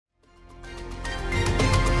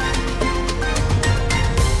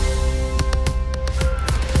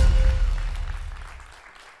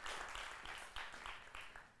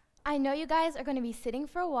I know you guys are going to be sitting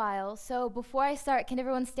for a while, so before I start, can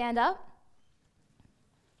everyone stand up?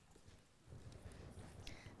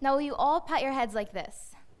 Now, will you all pat your heads like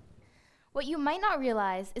this? What you might not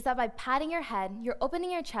realize is that by patting your head, you're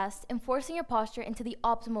opening your chest and forcing your posture into the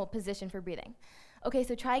optimal position for breathing. Okay,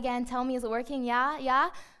 so try again. Tell me, is it working?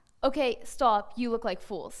 Yeah? Okay, stop. You look like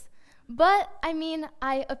fools. But,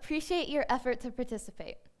 I appreciate your effort to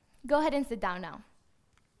participate. Go ahead and sit down now.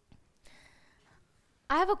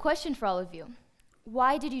 I have a question for all of you.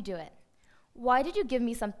 Why did you do it? Why did you give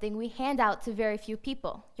me something we hand out to very few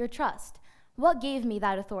people, your trust? What gave me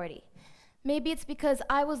that authority? Maybe it's because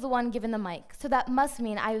I was the one given the mic, so that must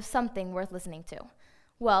mean I have something worth listening to.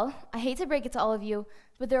 Well, I hate to break it to all of you,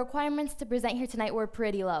 but the requirements to present here tonight were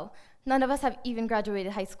pretty low. None of us have even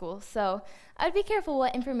graduated high school, so I'd be careful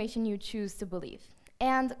what information you choose to believe.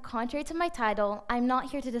 And contrary to my title, I'm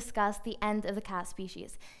not here to discuss the end of the cat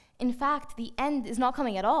species. In fact, the end is not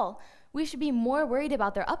coming at all. We should be more worried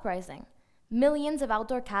about their uprising. Millions of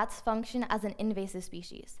outdoor cats function as an invasive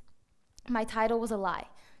species. My title was a lie,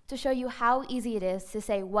 to show you how easy it is to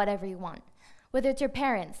say whatever you want. Whether it's your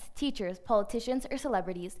parents, teachers, politicians, or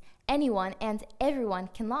celebrities, anyone and everyone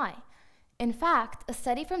can lie. In fact, a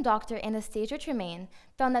study from Dr. Anastasia Tremaine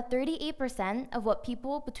found that 38% of what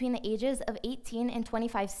people between the ages of 18 and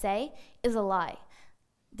 25 say is a lie.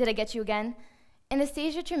 Did I get you again?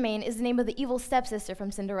 Anastasia Tremaine is the name of the evil stepsister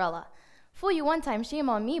from Cinderella. Fool you one time, shame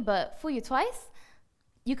on me, but fool you twice?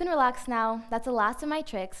 You can relax now, that's the last of my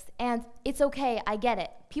tricks, and it's okay, I get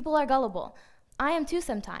it. People are gullible. I am too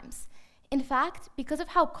sometimes. In fact, because of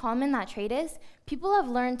how common that trait is, people have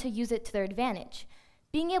learned to use it to their advantage.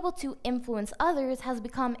 Being able to influence others has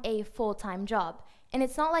become a full-time job, and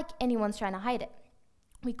it's not like anyone's trying to hide it.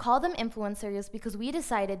 We call them influencers because we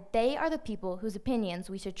decided they are the people whose opinions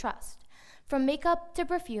we should trust. From makeup to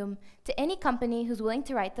perfume to any company who's willing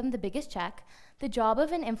to write them the biggest check, the job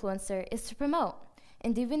of an influencer is to promote.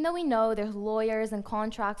 And even though we know there's lawyers and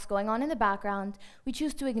contracts going on in the background, we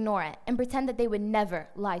choose to ignore it and pretend that they would never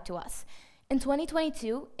lie to us. In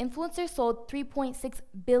 2022, influencers sold $3.6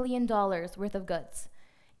 billion worth of goods.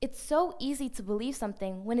 It's so easy to believe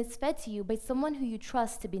something when it's fed to you by someone who you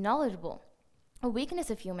trust to be knowledgeable. A weakness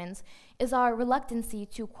of humans is our reluctancy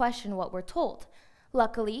to question what we're told.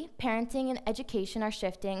 Luckily, parenting and education are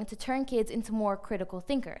shifting to turn kids into more critical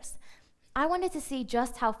thinkers. I wanted to see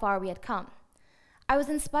just how far we had come. I was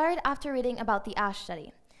inspired after reading about the Ash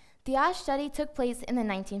study. The Ash study took place in the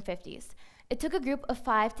 1950s. It took a group of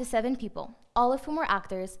 5 to 7 people, all of whom were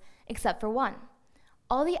actors, except for one.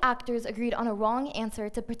 All the actors agreed on a wrong answer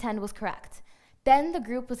to pretend was correct. Then the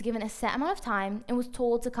group was given a set amount of time and was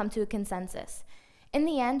told to come to a consensus. In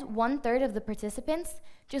the end, 1/3 of the participants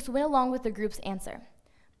just went along with the group's answer.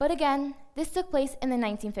 But again, this took place in the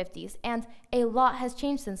 1950s, and a lot has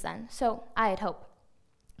changed since then, so I had hope.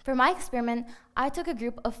 For my experiment, I took a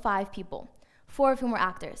group of 5 people, 4 of whom were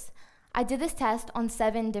actors. I did this test on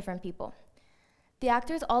 7 different people. The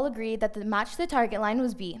actors all agreed that the match to the target line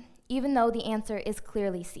was B, even though the answer is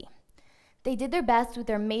clearly C. They did their best with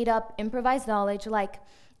their made-up, improvised knowledge, like,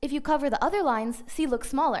 if you cover the other lines, C looks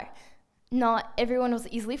smaller. Not everyone was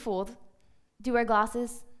easily fooled. Do you wear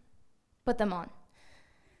glasses? Put them on.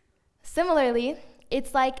 Similarly,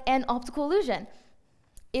 it's like an optical illusion.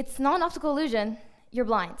 It's not an optical illusion, you're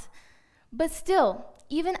blind. But still,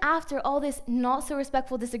 even after all this not so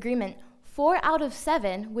respectful disagreement, 4 out of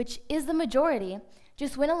 7, which is the majority,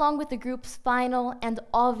 just went along with the group's final and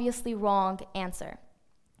obviously wrong answer.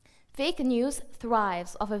 Fake news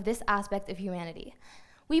thrives off of this aspect of humanity.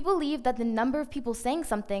 We believe that the number of people saying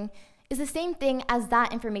something is the same thing as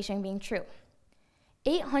that information being true.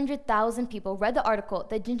 800,000 people read the article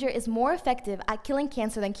that ginger is more effective at killing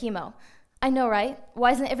cancer than chemo. I know, right? Why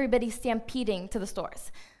isn't everybody stampeding to the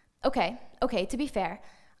stores? Okay, to be fair,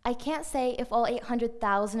 I can't say if all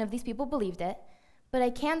 800,000 of these people believed it, but I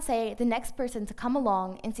can say the next person to come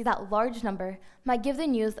along and see that large number might give the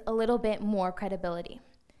news a little bit more credibility.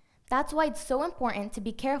 That's why it's so important to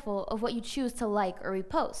be careful of what you choose to like or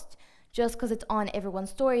repost. Just because it's on everyone's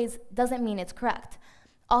stories doesn't mean it's correct.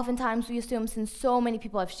 Oftentimes we assume since so many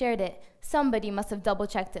people have shared it, somebody must have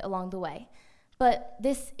double-checked it along the way. But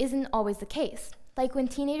this isn't always the case. Like when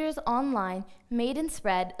teenagers online made and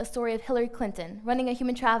spread a story of Hillary Clinton running a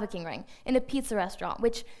human trafficking ring in a pizza restaurant,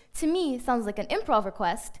 which to me sounds like an improv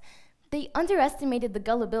request, they underestimated the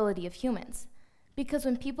gullibility of humans. Because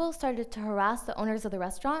when people started to harass the owners of the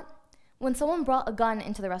restaurant, when someone brought a gun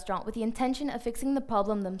into the restaurant with the intention of fixing the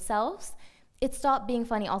problem themselves, it stopped being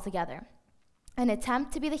funny altogether. An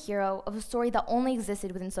attempt to be the hero of a story that only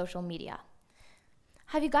existed within social media.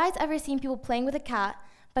 Have you guys ever seen people playing with a cat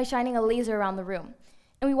by shining a laser around the room?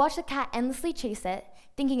 and we watch the cat endlessly chase it,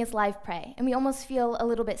 thinking it's live prey, and we almost feel a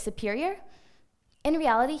little bit superior. In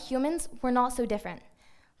reality, humans, we're not so different.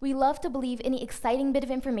 We love to believe any exciting bit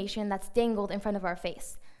of information that's dangled in front of our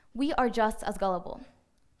face. We are just as gullible.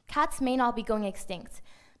 Cats may not be going extinct,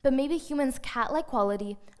 but maybe humans' cat-like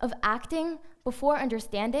quality of acting before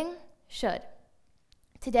understanding should.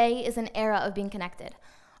 Today is an era of being connected.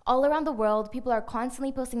 All around the world, people are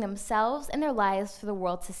constantly posting themselves and their lives for the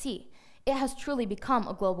world to see. It has truly become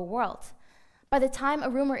a global world. By the time a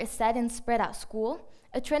rumor is said and spread at school,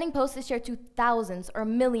 a trending post is shared to thousands or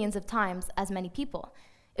millions of times as many people.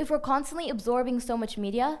 If we're constantly absorbing so much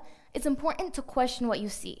media, it's important to question what you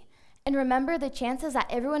see. And remember, the chances that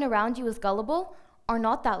everyone around you is gullible are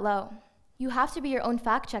not that low. You have to be your own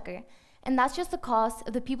fact checker, and that's just the cost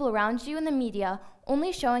of the people around you in the media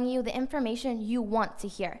only showing you the information you want to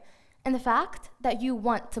hear, and the fact that you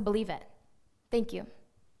want to believe it. Thank you.